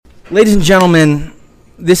Ladies and gentlemen,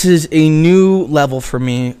 this is a new level for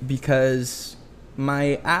me because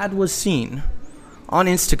my ad was seen on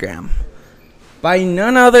Instagram by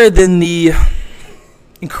none other than the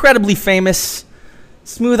incredibly famous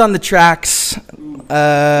Smooth on the Tracks.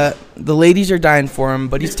 The ladies are dying for him,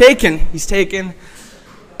 but he's taken.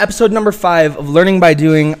 Episode number 5 of Learning by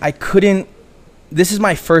Doing. This is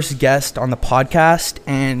my first guest on the podcast,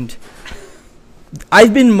 and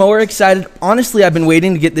I've been more excited. Honestly, I've been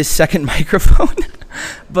waiting to get this second microphone.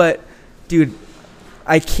 But, dude,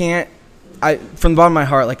 from the bottom of my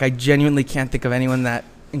heart, I genuinely can't think of anyone that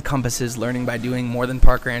encompasses Learning by Doing more than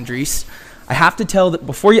Parker Andrees. I have to tell that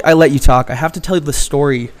before I let you talk, I have to tell you the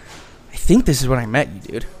story. I think this is when I met you,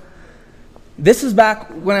 dude. This is back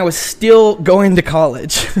when I was still going to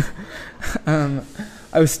college. I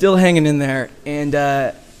was still hanging in there, and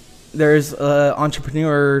there's an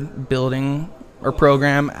entrepreneur building or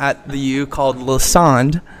program at the U called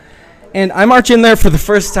Lassonde, and I march in there for the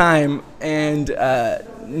first time, and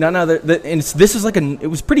this is it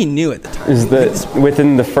was pretty new at the time. Is that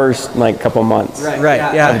within the first couple months? Right,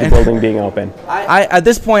 yeah. Of the building being open. I at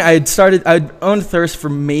this point I'd owned Thirst for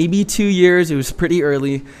maybe 2 years. It was pretty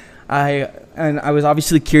early. I was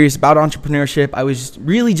obviously curious about entrepreneurship. I was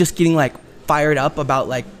really just getting fired up about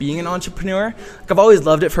being an entrepreneur. I've always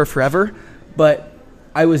loved it for forever, but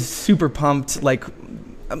I was super pumped.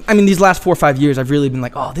 These last 4 or 5 years, I've really been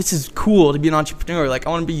oh, this is cool to be an entrepreneur. I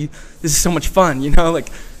want to be. This is so much fun,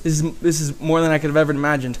 This is more than I could have ever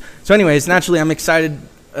imagined. So, anyways, naturally, I'm excited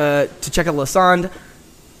to check out Lassonde.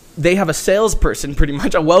 They have a salesperson, pretty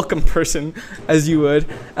much a welcome person, as you would,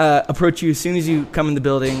 approach you as soon as you come in the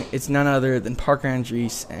building. It's none other than Parker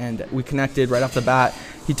Andrees, and we connected right off the bat.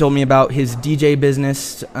 He told me about his DJ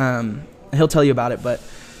business. He'll tell you about it, but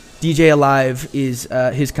DJ Alive is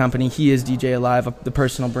his company. He is DJ Alive, the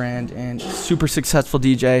personal brand, and super successful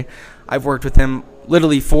DJ. I've worked with him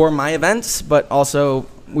literally for my events, but also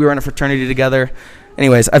we were in a fraternity together.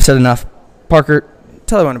 Anyways, I've said enough. Parker,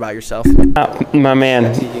 tell everyone about yourself. My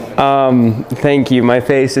man, thank you. My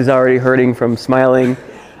face is already hurting from smiling.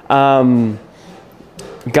 Gosh,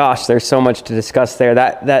 there's so much to discuss there.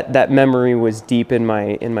 That memory was deep in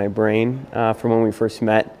my brain from when we first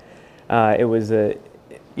met. It was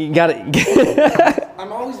you got it.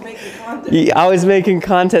 I'm always making content. Always making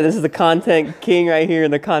content. This is the content king right here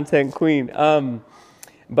and the content queen.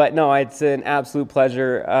 But no, it's an absolute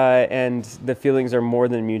pleasure, and the feelings are more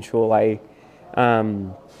than mutual. I've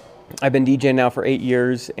been DJing now for 8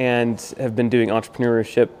 years and have been doing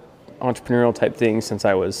entrepreneurial type things since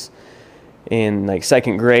I was in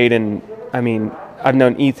second grade. And I've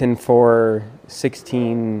known Ethan for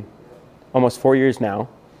 16, almost 4 years now.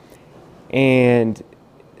 And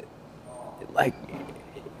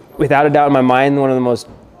without a doubt in my mind, one of the most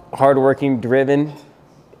hardworking, driven,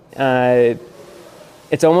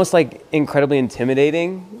 it's almost incredibly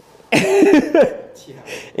intimidating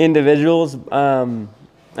individuals.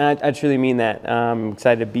 I truly mean that. I'm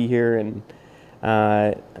excited to be here, and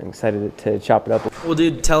I'm excited to chop it up. Well,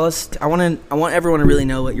 dude, tell us. I want everyone to really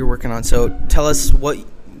know what you're working on. So tell us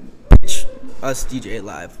pitch us DJ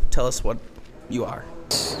Alive. Tell us what you are.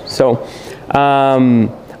 So,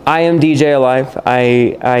 I am DJ Alive.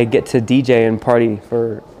 I get to DJ and party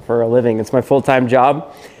for a living. It's my full-time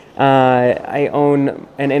job. I own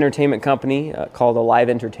an entertainment company called Alive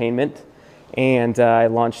Entertainment, and I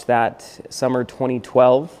launched that summer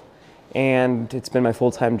 2012, and it's been my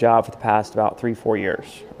full-time job for the past about 3-4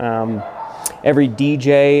 years. Every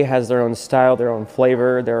DJ has their own style, their own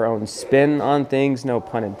flavor, their own spin on things, no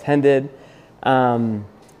pun intended.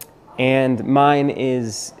 And mine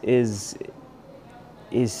is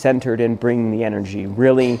centered in bringing the energy,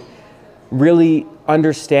 really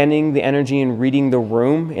understanding the energy and reading the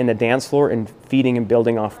room and the dance floor and feeding and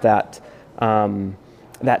building off that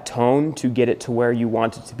tone to get it to where you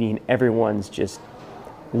want it to be, and everyone's just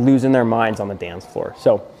losing their minds on the dance floor.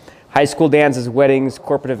 So high school dances, weddings,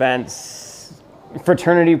 corporate events,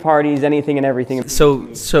 fraternity parties, anything and everything.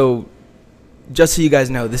 So just so you guys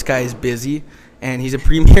know, this guy is busy, and he's a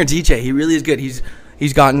premier DJ. He really is good.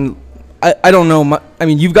 He's gotten, I don't know,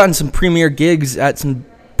 you've gotten some premier gigs at some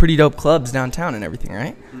pretty dope clubs downtown and everything,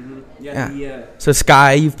 right? Mm-hmm. Yeah. So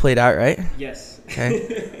Sky, you've played out, right? Yes.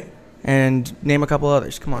 Okay. And name a couple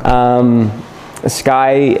others. Come on.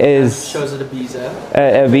 Sky is shows at Ibiza.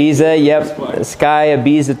 Ibiza, yep. Sky,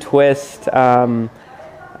 Ibiza, Twist.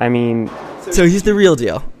 So he's the real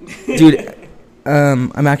deal, dude.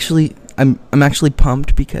 I'm actually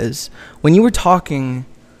pumped because when you were talking,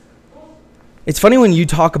 it's funny when you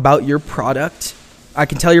talk about your product. I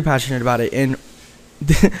can tell you're passionate about it, and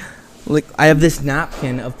like I have this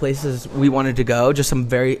napkin of places we wanted to go, just some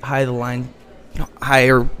very high of the line,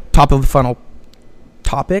 higher top of the funnel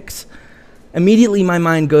topics. Immediately my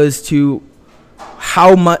mind goes to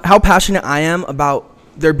how passionate I am about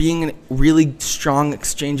there being a really strong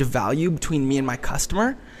exchange of value between me and my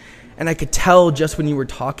customer. And I could tell just when you were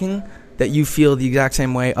talking that you feel the exact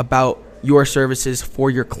same way about your services for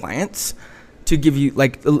your clients. To give you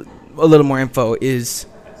like a little more info is,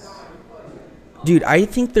 dude, I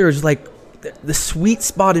think there's like the sweet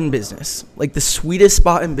spot in business, like the sweetest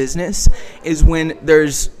spot in business is when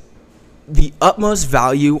there's the utmost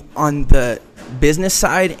value on the business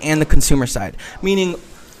side and the consumer side. Meaning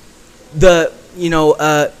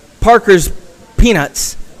Parker's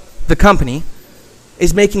Peanuts, the company,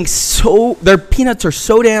 is making their peanuts are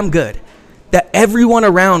so damn good that everyone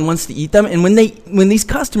around wants to eat them. And when these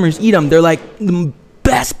customers eat them, they're like the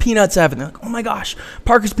best peanuts ever. They're like, oh my gosh,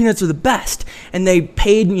 Parker's Peanuts are the best. And they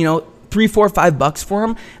paid, $3, $4, $5 for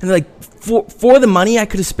them. And they're like, for the money I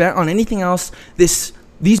could have spent on anything else, these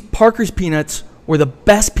Parker's Peanuts were the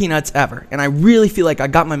best peanuts ever. And I really feel like I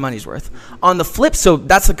got my money's worth. On the flip, so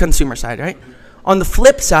that's the consumer side, right? On the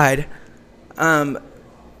flip side,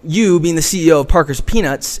 you being the CEO of Parker's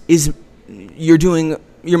Peanuts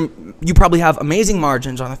you probably have amazing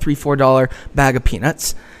margins on a $3, $4 bag of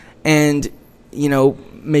peanuts. And,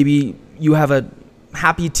 maybe you have a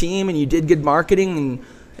happy team and you did good marketing and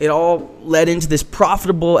it all led into this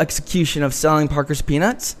profitable execution of selling Parker's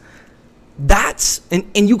Peanuts. And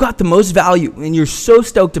you got the most value and you're so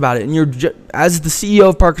stoked about it. And as the CEO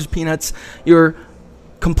of Parker's Peanuts, you're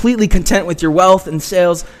completely content with your wealth and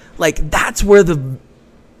sales. Like that's where the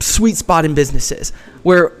sweet spot in business is,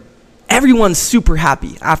 where everyone's super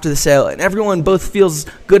happy after the sale and everyone both feels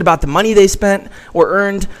good about the money they spent or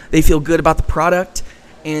earned. They feel good about the product.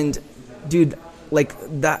 And dude, like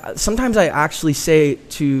that, sometimes I actually say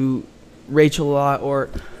to Rachel a lot or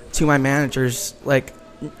to my managers, like,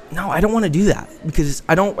 no, I don't want to do that because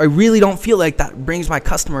I really don't feel like that brings my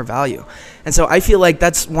customer value. And so I feel like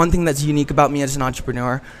that's one thing that's unique about me as an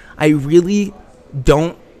entrepreneur. I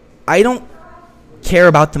don't care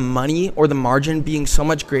about the money or the margin being so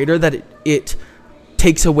much greater that it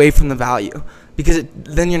takes away from the value, because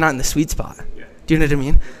then you're not in the sweet spot. Yeah. Do you know what I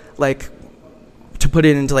mean? Like, to put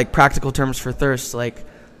it into like practical terms for Thirst, like,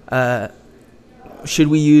 should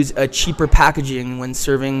we use a cheaper packaging when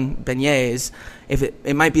serving beignets? If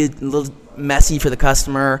it might be a little messy for the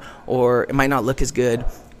customer or it might not look as good,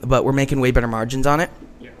 but we're making way better margins on it.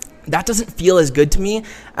 Yeah. That doesn't feel as good to me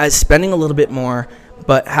as spending a little bit more,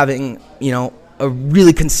 but having, a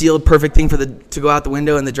really concealed perfect thing to go out the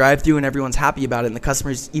window in the drive-thru and everyone's happy about it and the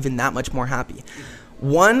customer's even that much more happy.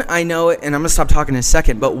 One, I know, and I'm going to stop talking in a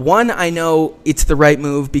second, but one, I know it's the right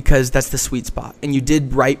move because that's the sweet spot and you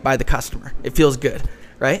did right by the customer. It feels good,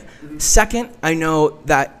 right? Mm-hmm. Second, I know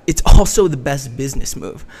that it's also the best business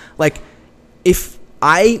move. Like, if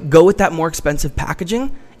I go with that more expensive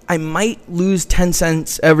packaging, I might lose 10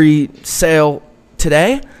 cents every sale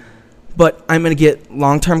today, but I'm going to get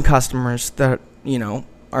long-term customers that,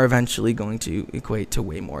 are eventually going to equate to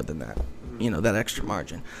way more than that, that extra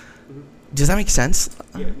margin. Does that make sense?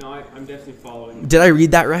 Yeah, no, I'm definitely following. Did I read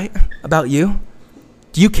that right about you?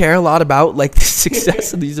 Do you care a lot about like the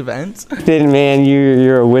success of these events? Man,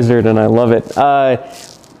 you're a wizard and I love it.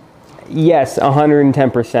 Yes,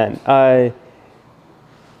 110%.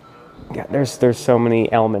 God, there's so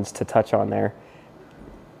many elements to touch on there.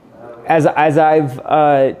 As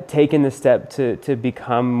I've taken the step to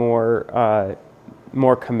become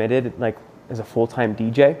more committed, like as a full-time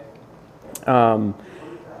DJ,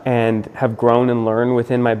 and have grown and learned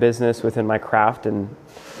within my business, within my craft, and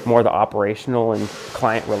more the operational and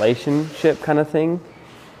client relationship kind of thing,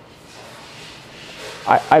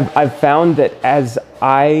 I've found that as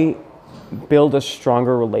I build a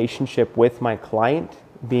stronger relationship with my client,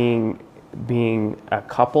 being a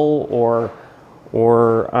couple or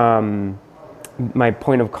my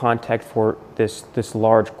point of contact for this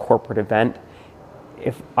large corporate event,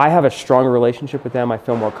 if I have a stronger relationship with them, I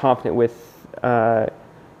feel more confident with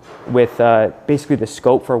basically the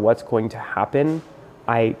scope for what's going to happen.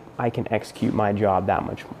 I can execute my job that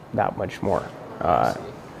much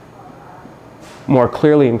more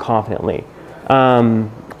clearly and confidently.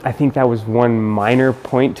 I think that was one minor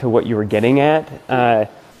point to what you were getting at.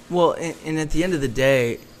 Well, and at the end of the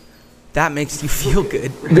day, that makes you feel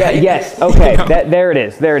good, right? Yeah. Yes. Okay. There it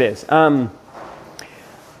is.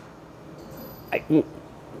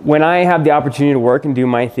 When I have the opportunity to work and do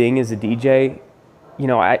my thing as a DJ,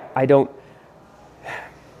 I don't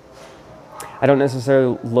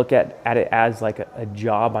necessarily look at it as like a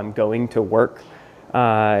job I'm going to work.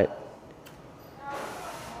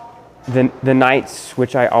 the nights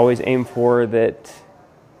which I always aim for that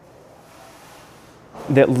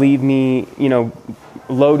leave me,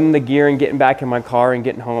 loading the gear and getting back in my car and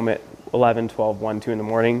getting home at 11, 12, 1, 2 in the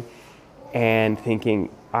morning and thinking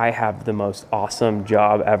I have the most awesome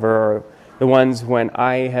job ever, or the ones when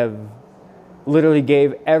I have literally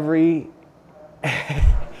gave every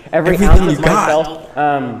ounce of myself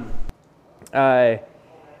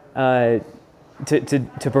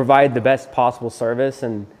to provide the best possible service,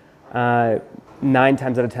 and 9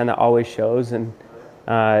 times out of 10 that always shows. And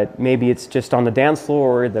maybe it's just on the dance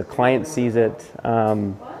floor or the client sees it,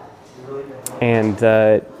 and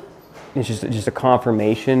it's just a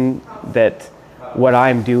confirmation that what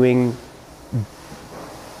I'm doing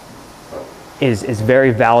is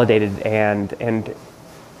very validated, and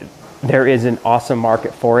there is an awesome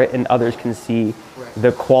market for it, and others can see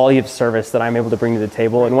the quality of service that I'm able to bring to the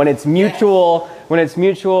table. And when it's mutual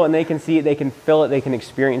and they can see it, they can feel it, they can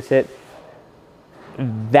experience it,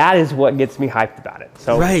 that is what gets me hyped about it.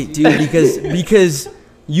 So right, dude, because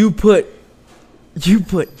you put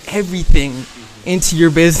everything into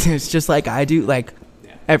your business just like I do, like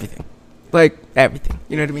everything.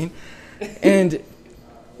 You know what I mean? And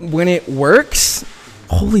when it works,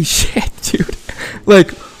 holy shit, dude.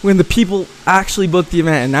 Like when the people actually book the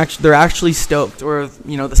event and they're actually stoked, or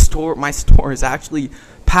my store is actually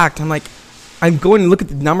packed. I'm going to look at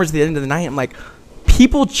the numbers at the end of the night. I'm like,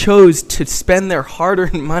 people chose to spend their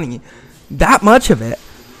hard-earned money, that much of it,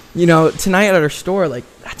 tonight at our store. Like,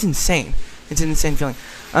 that's insane. It's an insane feeling.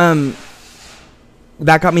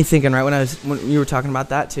 That got me thinking, right, when you were talking about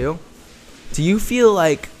that too. Do you feel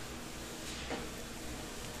like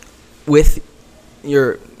with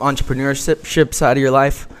your entrepreneurship side of your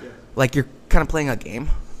life, like you're kind of playing a game?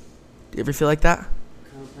 Do you ever feel like that?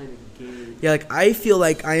 Kind of playing a game. Yeah, like I feel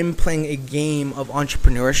like I'm playing a game of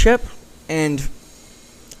entrepreneurship, and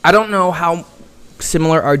I don't know how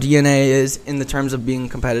similar our DNA is in the terms of being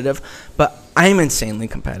competitive, but I'm insanely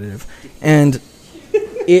competitive, and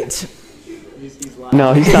it.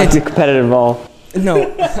 No, he's not competitive at all.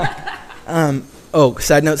 No.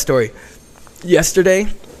 Side note story. Yesterday,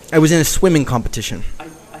 I was in a swimming competition. I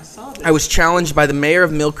saw that. I was challenged by the mayor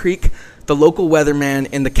of Mill Creek, the local weatherman,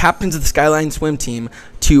 and the captains of the Skyline swim team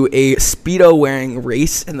to a Speedo-wearing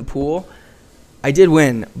race in the pool. I did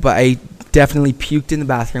win, but I definitely puked in the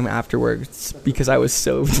bathroom afterwards because I was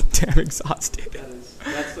so damn exhausted.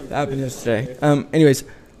 That happened yesterday. Anyways,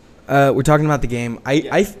 we're talking about the game.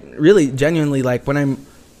 I really genuinely, like, when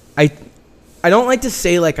I don't like to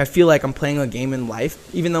say, like, I feel like I'm playing a game in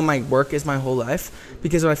life, even though my work is my whole life,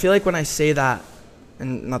 because I feel like when I say that,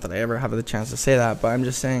 and not that I ever have the chance to say that, but I'm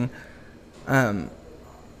just saying, I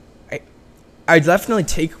definitely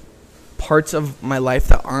take parts of my life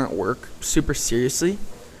that aren't work super seriously,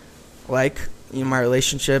 like, my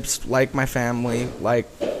relationships, like my family, like,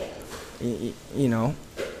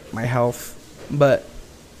 my health, but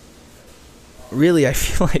really I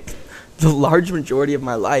feel like the large majority of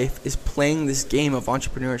my life is playing this game of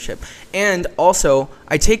entrepreneurship. And also,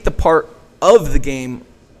 I take the part of the game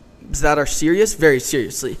that are serious very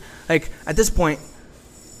seriously. Like, at this point,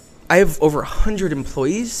 I have over 100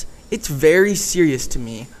 employees. It's very serious to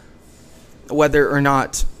me whether or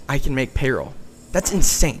not I can make payroll. That's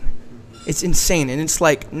insane. It's insane. And it's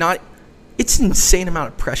it's an insane amount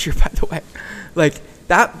of pressure, by the way. Like,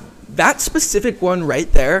 that specific one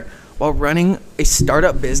right there, while running a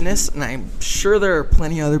startup business, and I'm sure there are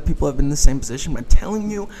plenty of other people who have been in the same position, but I'm telling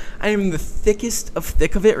you, I am in the thick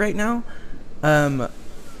of it right now.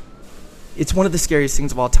 It's one of the scariest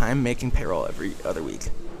things of all time, making payroll every other week.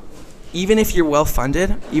 Even if you're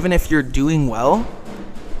well-funded, even if you're doing well,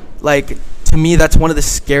 like, to me, that's one of the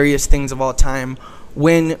scariest things of all time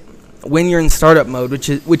when you're in startup mode,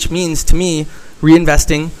 which means, to me,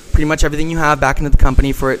 reinvesting pretty much everything you have back into the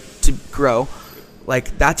company for it to grow.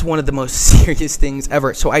 Like, that's one of the most serious things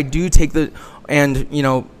ever. So I do take the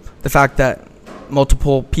fact that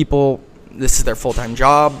multiple people, this is their full-time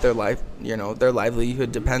job, their life, their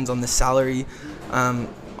livelihood depends on the salary.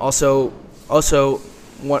 Also,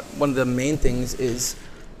 one of the main things is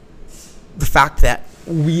the fact that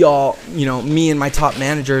we all, me and my top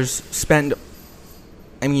managers spend,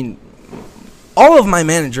 all of my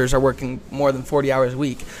managers are working more than 40 hours a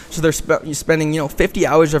week. So they're spending, 50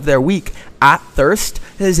 hours of their week at Thirst.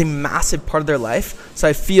 That is a massive part of their life. So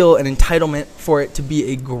I feel an entitlement for it to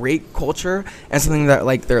be a great culture and something that,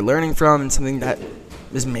 like, they're learning from and something that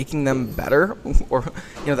is making them better. Or,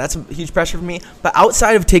 that's a huge pressure for me. But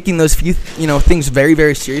outside of taking those few, things very,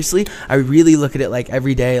 very seriously, I really look at it like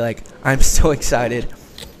every day. Like, I'm so excited.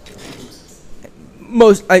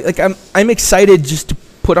 I'm excited just to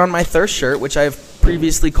put on my Thirst shirt, which I've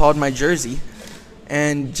previously called my jersey,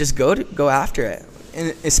 and just go after it.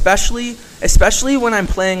 And especially when I'm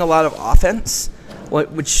playing a lot of offense,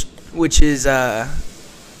 which is to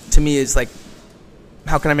me is like,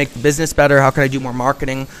 how can I make the business better? How can I do more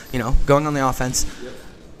marketing? Going on the offense. Yep.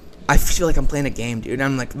 I feel like I'm playing a game, dude.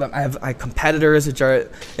 I'm like, I have competitors, which are,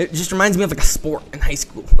 it just reminds me of like a sport in high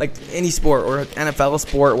school, like any sport or NFL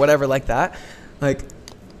sport, or whatever like that. Like,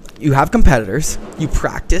 you have competitors, you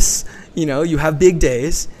practice, you have big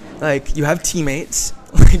days, like you have teammates.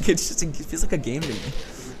 Like, it feels like a game to me.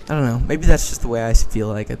 I don't know. Maybe that's just the way I feel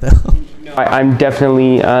like it, though. I'm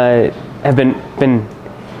definitely have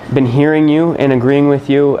been hearing you and agreeing with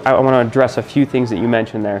you. I want to address a few things that you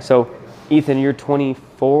mentioned there. So, Ethan, you're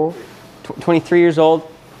 23 years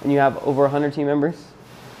old, and you have over 100 team members.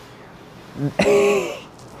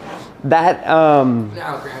 That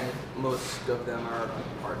Now, granted, most of them are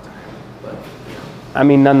part-time, but I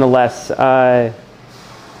mean, nonetheless, I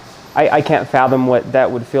can't fathom what that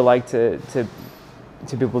would feel like to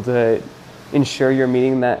be able to ensure you're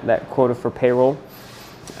meeting that quota for payroll.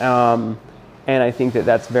 And I think that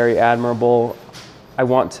that's very admirable. I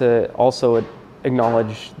want to also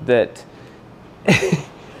acknowledge that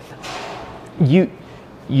you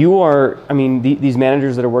are, I mean, these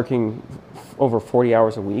managers that are working over 40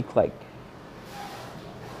 hours a week, like,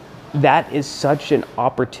 that is such an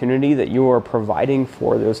opportunity that you are providing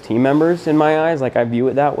for those team members in my eyes. Like, I view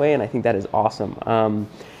it that way, and I think that is awesome.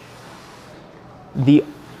 The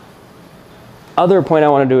other point I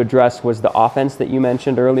wanted to address was the offense that you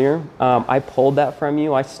mentioned earlier. I pulled that from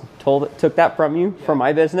you. Took that from you for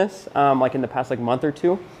my business, like in the past month or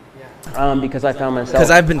two, because I found myself.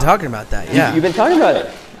 Because I've been talking about that. Yeah, you've been talking about it.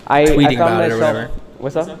 Tweeting about it or whatever.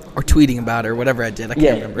 What's up? Or tweeting about it or whatever I did. I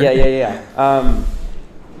can't remember. Yeah.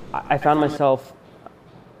 I found myself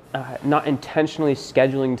not intentionally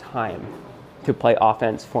scheduling time to play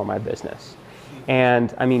offense for my business,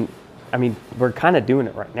 and I mean, we're kind of doing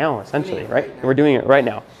it right now, essentially, right? We're doing it right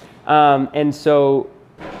now, and so.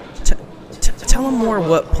 Tell them more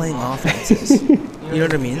what playing offense is. You know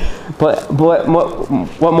what I mean? But what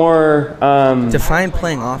more? Define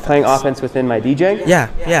playing offense. Playing offense within my DJ. Yeah.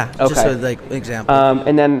 Okay. Just so, like, example.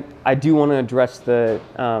 And then I do want to address the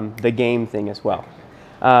game thing as well.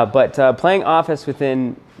 But playing offense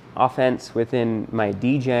within my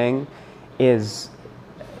DJing is,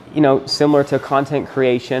 similar to content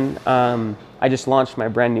creation. I just launched my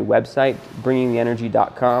brand new website,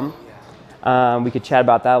 bringingtheenergy.com. We could chat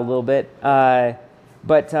about that a little bit.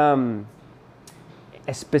 But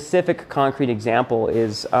a specific concrete example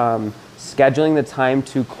is scheduling the time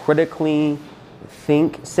to critically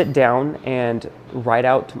sit down and write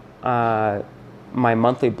out my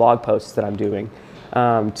monthly blog posts that I'm doing,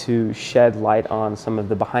 to shed light on some of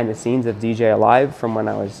the behind the scenes of DJ Alive from when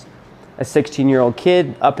I was a 16-year-old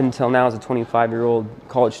kid up until now as a 25-year-old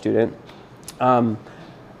college student.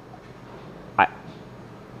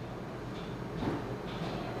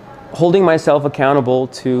 Holding myself accountable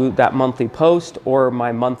to that monthly post or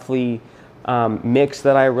my monthly mix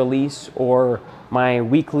that I release or my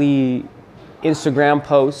weekly Instagram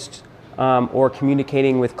post, or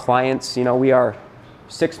communicating with clients. We are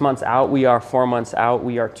 6 months out, we are 4 months out,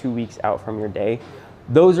 we are 2 weeks out from your day.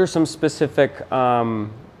 Those are some specific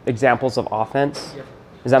examples of offense.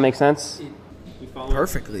 Does that make sense?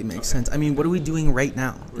 Perfectly makes sense. I mean, what are we doing right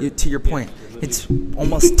now? To your point, it's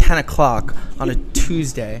almost 10 o'clock on a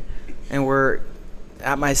Tuesday, and we're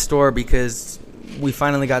at my store because we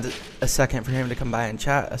finally got a second for him to come by and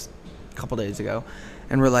chat a couple days ago.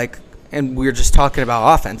 And we were just talking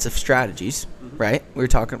about offensive strategies, right? We were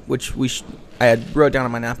talking, I had wrote down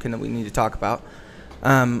on my napkin that we need to talk about.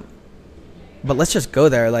 But let's just go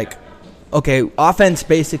there. Like, okay, offense,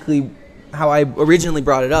 basically, how I originally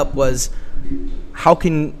brought it up was, how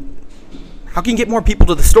can you get more people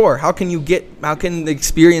to the store? How can the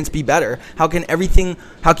experience be better? How can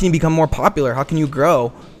you become more popular? How can you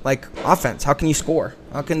grow? Like, offense, how can you score?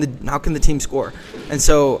 How can the team score? And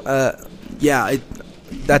so,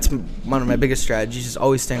 that's one of my biggest strategies, is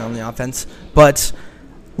always staying on the offense. But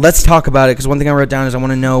let's talk about it, because one thing I wrote down is I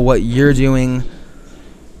want to know what you're doing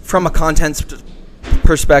from a content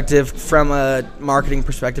perspective, from a marketing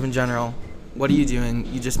perspective in general. What are you doing?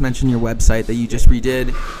 You just mentioned your website that you just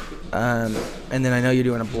redid, and then I know you're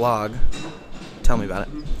doing a blog. Tell me about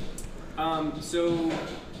it. So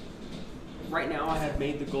right now I have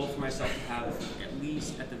made the goal for myself to have at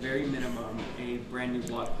least, at the very minimum, a brand new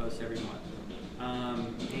blog post every month.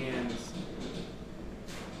 And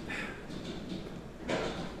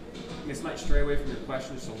this might stray away from your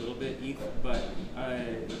question just a little bit, Eth, but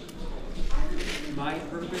my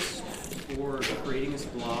purpose for creating this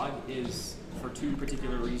blog is for two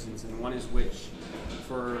particular reasons, and one is which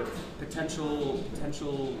for potential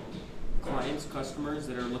clients, customers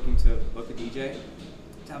that are looking to book a DJ,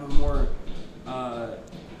 to have a more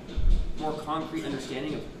concrete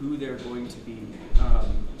understanding of who they're going to be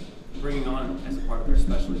bringing on as a part of their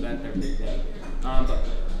special event, their big day. But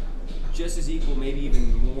just as equal, maybe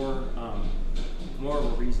even more of a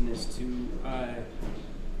reason is to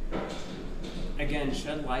again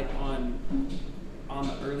shed light on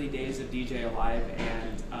the early days of DJ Alive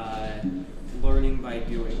and learning by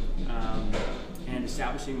doing, and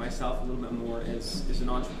establishing myself a little bit more as an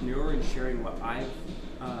entrepreneur and sharing what I've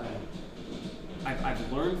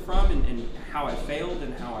learned from and how I failed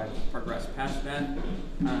and how I've progressed past that.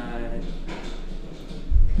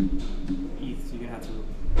 Heath, you're gonna have to.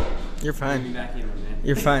 You're fine. Bring me back in, man.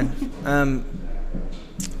 You're fine.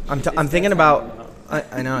 I'm thinking about.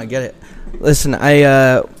 I know, I get it. Listen,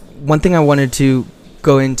 one thing I wanted to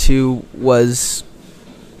go into was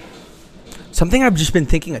something I've just been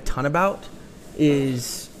thinking a ton about.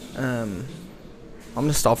 Is I'm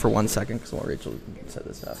gonna stall for 1 second because I want Rachel to set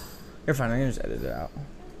this up. You're fine. I'm gonna just edit it out.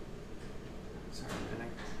 Sorry, man. I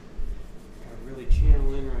gotta really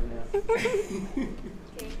channel in right now. Okay.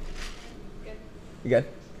 Good. You good?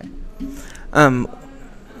 Okay.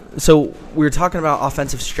 So we were talking about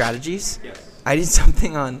offensive strategies. Yes. I did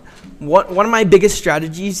something on one of my biggest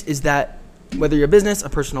strategies is that whether you're a business, a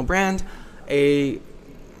personal brand, a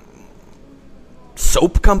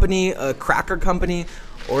soap company, a cracker company,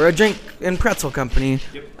 or a drink and pretzel company,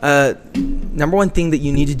 number one thing that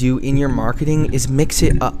you need to do in your marketing is mix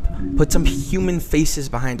it up. Put some human faces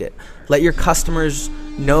behind it. Let your customers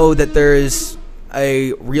know that there is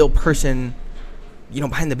a real person,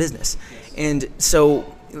 behind the business. And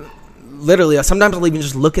so literally, sometimes I'll even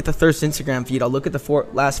just look at the Thirst Instagram feed. I'll look at the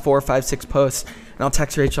last 4, 5, 6 posts, and I'll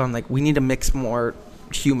text Rachel. I'm like, we need to mix more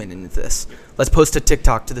human into this. Let's post a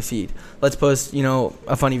TikTok to the feed. Let's post,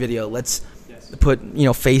 a funny video. Let's put,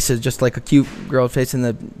 faces, just like a cute girl face in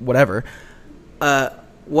the whatever.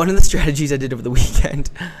 One of the strategies I did over the weekend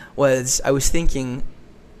was I was thinking,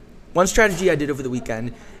 one strategy I did over the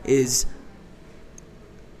weekend is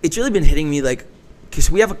it's really been hitting me because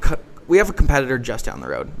we have a competitor just down the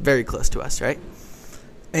road, very close to us, right?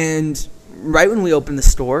 And right when we opened the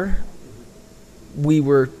store, we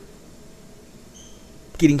were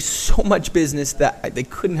getting so much business that they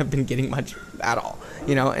couldn't have been getting much at all,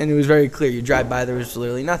 and it was very clear. You drive by, there was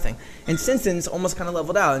literally nothing. And since then, it's almost kind of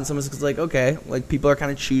leveled out, and someone's like, okay, people are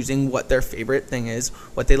kind of choosing what their favorite thing is,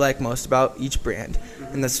 what they like most about each brand,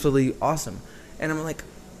 and that's really awesome. And I'm like,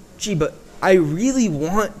 gee, but I really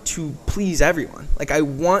want to please everyone. I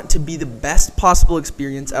want to be the best possible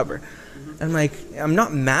experience ever. And I'm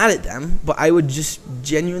not mad at them, but I would just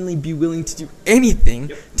genuinely be willing to do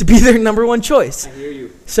anything to be their number one choice. I hear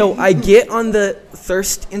you. So I get on the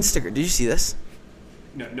Thirst Instagram. Did you see this?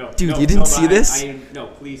 No. Dude, you didn't see this? No,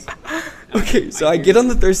 please. Okay, so I get on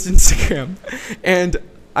the Thirst Instagram, and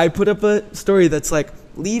I put up a story that's like,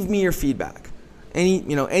 leave me your feedback.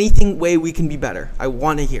 Anything way we can be better. I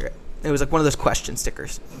want to hear it. It was like one of those question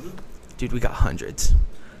stickers. Dude, we got hundreds.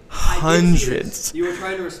 Hundreds. You were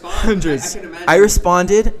trying to respond. Hundreds. I can imagine. I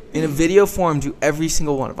responded in a video form to every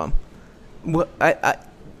single one of them.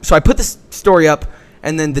 So I put this story up,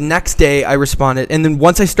 and then the next day I responded. And then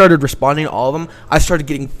once I started responding to all of them, I started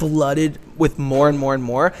getting flooded with more and more and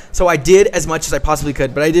more. So I did as much as I possibly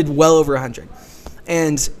could, but I did well over 100.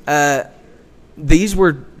 And some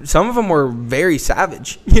of them were very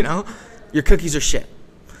savage. Your cookies are shit.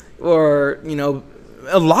 Or,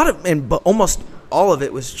 a lot of, but almost all of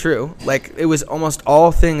it was true. It was almost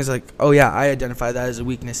all things oh yeah, I identify that as a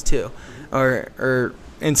weakness too.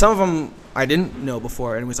 And some of them I didn't know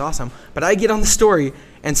before, and it was awesome. But I get on the story,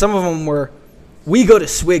 and some of them were, we go to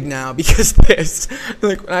Swig now because this.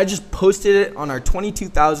 I just posted it on our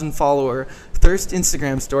 22,000 follower Thirst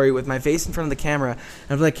Instagram story with my face in front of the camera.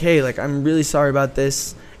 And I'm like, hey, I'm really sorry about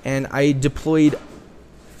this. And I deployed,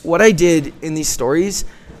 what I did in these stories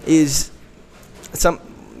is some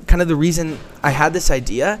kind of the reason I had this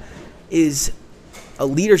idea is a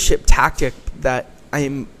leadership tactic that I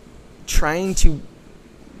am trying to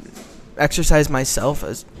exercise myself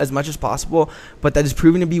as much as possible, but that is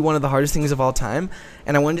proven to be one of the hardest things of all time.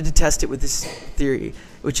 And I wanted to test it with this theory,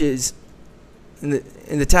 which is, and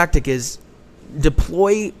the tactic is,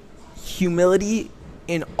 deploy humility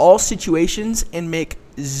in all situations and make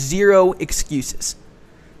zero excuses.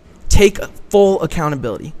 Take full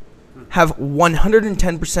accountability. Have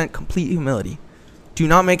 110% complete humility. Do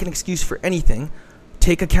not make an excuse for anything.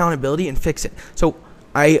 Take accountability and fix it. So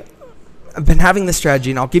I've been having this strategy,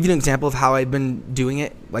 and I'll give you an example of how I've been doing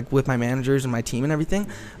it, with my managers and my team and everything.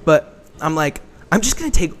 But I'm like, I'm just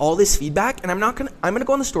gonna take all this feedback and I'm gonna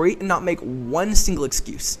go on the story and not make one single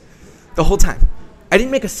excuse the whole time. I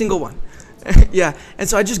didn't make a single one. Yeah, and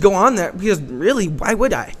so I just go on there because really, why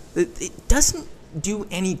would I? It doesn't do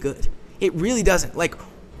any good. It really doesn't. Like,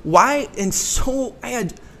 why? And so I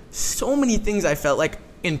had so many things I felt like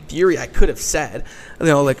in theory I could have said,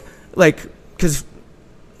 but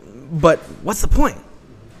what's the point?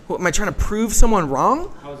 What, am I trying to prove someone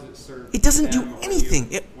wrong? How does it serve? It doesn't do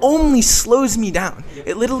anything. It only slows me down.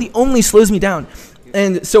 It literally only slows me down.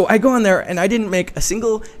 And so I go on there and I didn't make a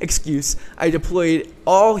single excuse. I deployed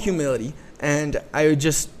all humility and I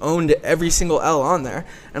just owned every single L on there.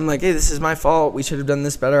 And I'm like, hey, this is my fault. We should have done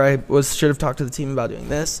this better. Should have talked to the team about doing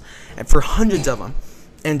this. And for hundreds of them.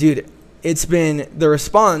 And dude, it's been the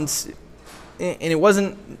response, and it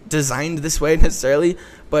wasn't designed this way necessarily,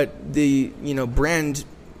 but the, brand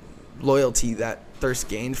loyalty that Thirst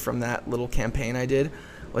gained from that little campaign I did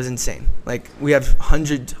was insane. Like, we have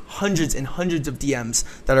hundreds and hundreds of DMs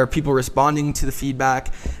that are people responding to the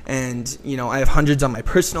feedback, and I have hundreds on my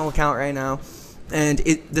personal account right now. And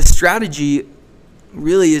the strategy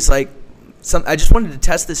really is like I just wanted to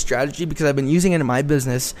test this strategy because I've been using it in my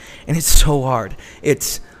business, and it's so hard.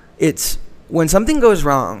 It's when something goes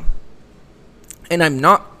wrong, and I'm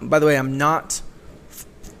not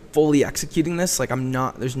fully executing this. Like,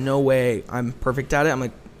 there's no way I'm perfect at it. I'm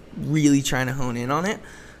like really trying to hone in on it.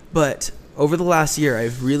 But over the last year,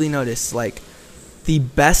 I've really noticed like the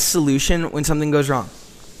best solution when something goes wrong.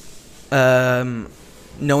 No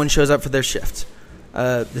one shows up for their shift.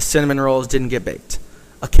 The cinnamon rolls didn't get baked.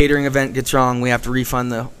 A catering event gets wrong. We have to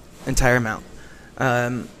refund the entire amount.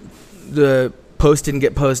 The post didn't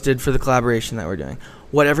get posted for the collaboration that we're doing.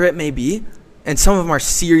 Whatever it may be. And some of them are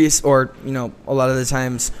serious, or, a lot of the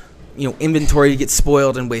times, inventory gets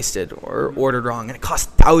spoiled and wasted or ordered wrong, and it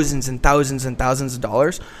costs thousands and thousands and thousands of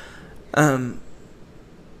dollars. And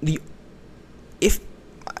I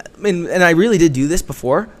really did do this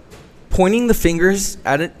before, pointing the fingers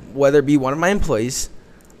at it, whether it be one of my employees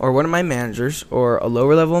or one of my managers or a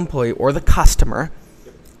lower level employee or the customer.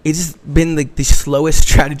 It's been like the slowest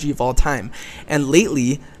strategy of all time. And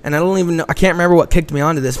lately, and I can't remember what kicked me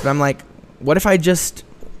onto this, but I'm like, what if I just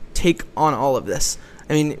take on all of this?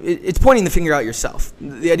 I mean, it's pointing the finger at yourself.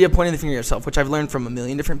 The idea of pointing the finger at yourself, which I've learned from a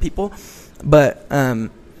million different people. But,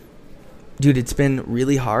 dude, it's been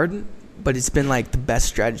really hard, but it's been like the best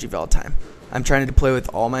strategy of all time. I'm trying to deploy with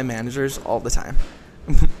all my managers all the time.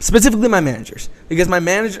 Specifically my managers. Because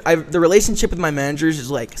the relationship with my managers is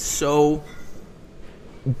like so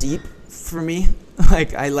deep for me.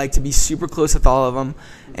 Like, I like to be super close with all of them,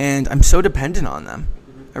 and I'm so dependent on them.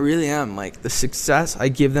 I really am. Like, the success, I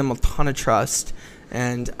give them a ton of trust,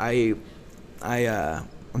 and I'm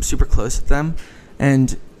super close with them,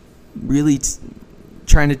 and really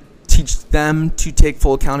trying to teach them to take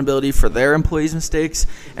full accountability for their employees' mistakes,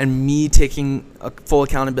 and me taking full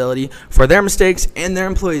accountability for their mistakes and their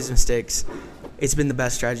employees' mistakes. It's been the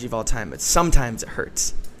best strategy of all time, but sometimes it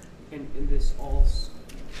hurts. And this all,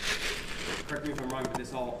 correct me if I'm wrong, but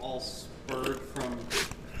this all spurred from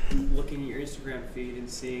looking at your Instagram feed and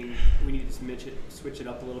seeing we need to switch it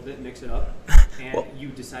up a little bit, mix it up, and you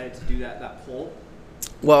decided to do that poll?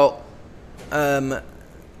 Well,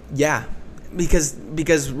 yeah,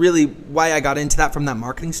 because really why I got into that from that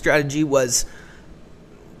marketing strategy was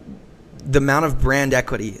the amount of brand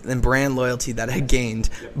equity and brand loyalty that I gained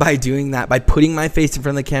by doing that, by putting my face in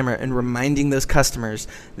front of the camera and reminding those customers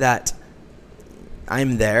that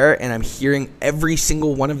I'm there and I'm hearing every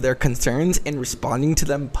single one of their concerns and responding to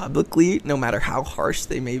them publicly, no matter how harsh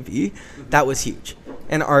they may be. That was huge.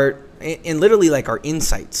 And literally like our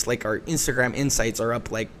insights, like our Instagram insights are up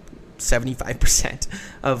like 75%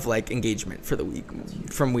 of like engagement for the week,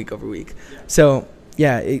 from week over week. So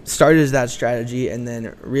yeah, it started as that strategy, and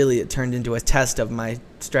then really it turned into a test of my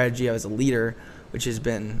strategy as a leader, which has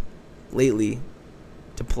been lately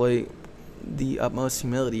deploy the utmost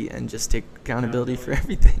humility and just take accountability for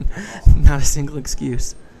everything. Not a single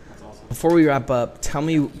excuse. That's awesome. Before we wrap up, tell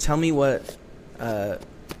me what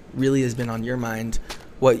really has been on your mind,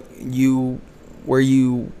 where you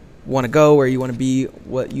want to go, where you want to be,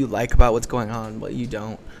 what you like about what's going on, what you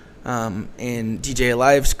don't, in DJ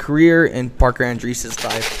Alive's career and Parker Andrees'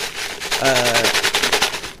 life.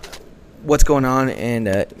 What's going on,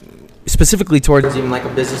 and specifically towards even like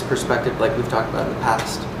a business perspective, like we've talked about in the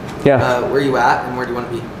past. Yeah. Where are you at, and where do you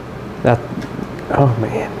want to be? Oh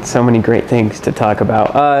man, so many great things to talk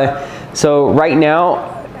about. So right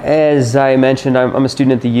now, as I mentioned, I'm a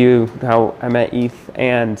student at the U, how I met Eth,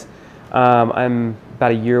 and I'm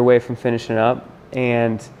about a year away from finishing up,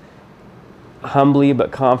 and humbly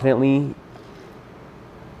but confidently,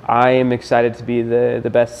 I am excited to be the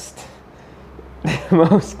best,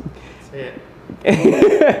 most Say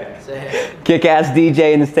it. Say it. kick-ass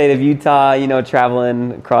DJ in the state of Utah. You know,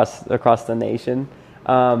 traveling across the nation.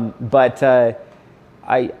 But I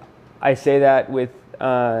say that with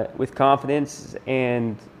confidence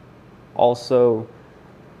and also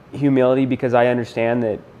humility, because I understand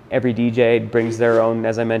that every DJ brings their own,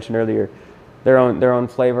 as I mentioned earlier, their own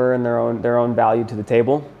flavor and their own value to the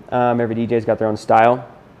table. Every DJ's got their own style.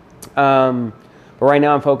 But right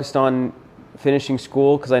now I'm focused on finishing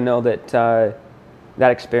school, because I know that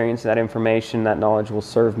that experience, that information, that knowledge will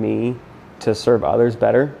serve me to serve others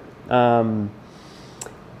better.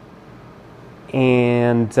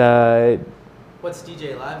 What's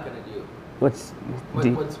DJ Live gonna do? What's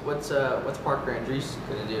Parker Andrees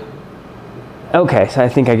gonna do? Okay, so I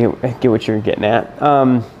think I get what you're getting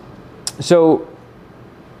at. So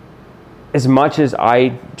as much as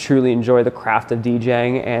I truly enjoy the craft of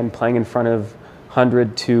DJing and playing in front of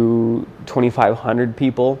 100 to 2,500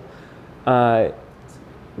 people,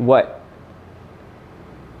 what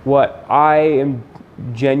I am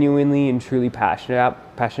genuinely and truly passionate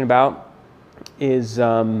about is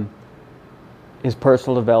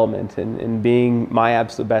personal development and being my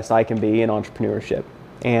absolute best I can be in entrepreneurship.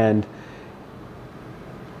 And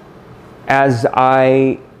as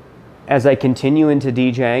I continue into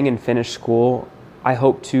DJing and finish school, I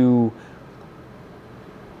hope to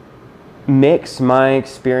mix my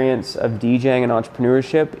experience of DJing and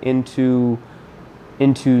entrepreneurship into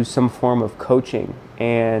some form of coaching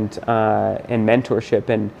and mentorship,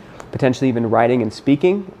 and potentially even writing and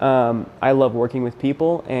speaking. I love working with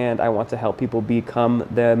people, and I want to help people become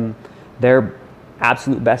their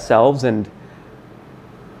absolute best selves. And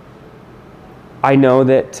I know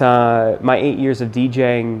that my 8 years of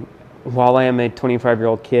DJing, while I am a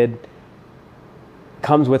 25-year-old kid,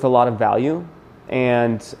 comes with a lot of value.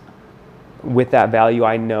 And with that value,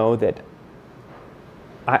 I know that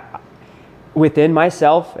within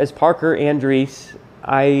myself as Parker Andrees,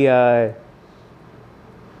 I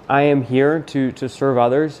am here to serve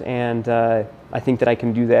others, and I think that I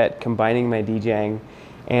can do that combining my DJing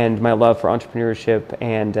and my love for entrepreneurship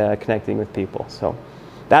and connecting with people. So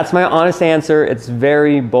that's my honest answer. It's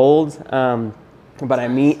very bold, but I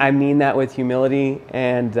mean that with humility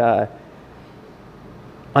and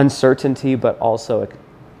uncertainty, but also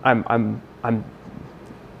I'm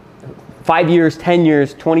 5 years, 10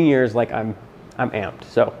 years, 20 years, like I'm amped.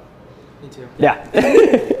 So. Me too. Yeah.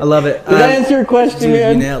 I love it. Did that answer your question, dude,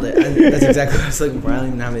 man? You nailed it. That's exactly what I was looking for. I don't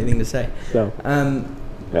even have anything to say. So.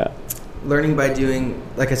 Yeah. Learning by doing,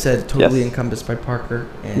 like I said, totally Yes. encompassed by Parker,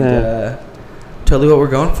 and totally what we're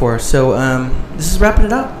going for. So this is wrapping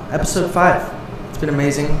it up. Episode 5. It's been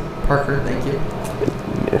amazing. Parker, thank you.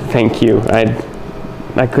 Thank you.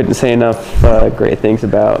 I couldn't say enough great things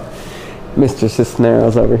about Mr.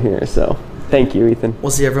 Cisneros over here. So thank you, Ethan.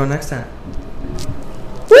 We'll see everyone next time.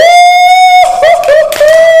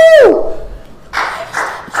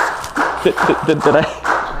 Did I?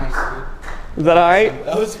 Is that all right?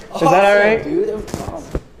 That was awesome, Is that all right? dude. That was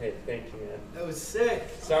awesome. Hey, thank you, man. That was sick.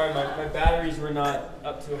 Sorry, my batteries were not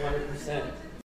up to 100%.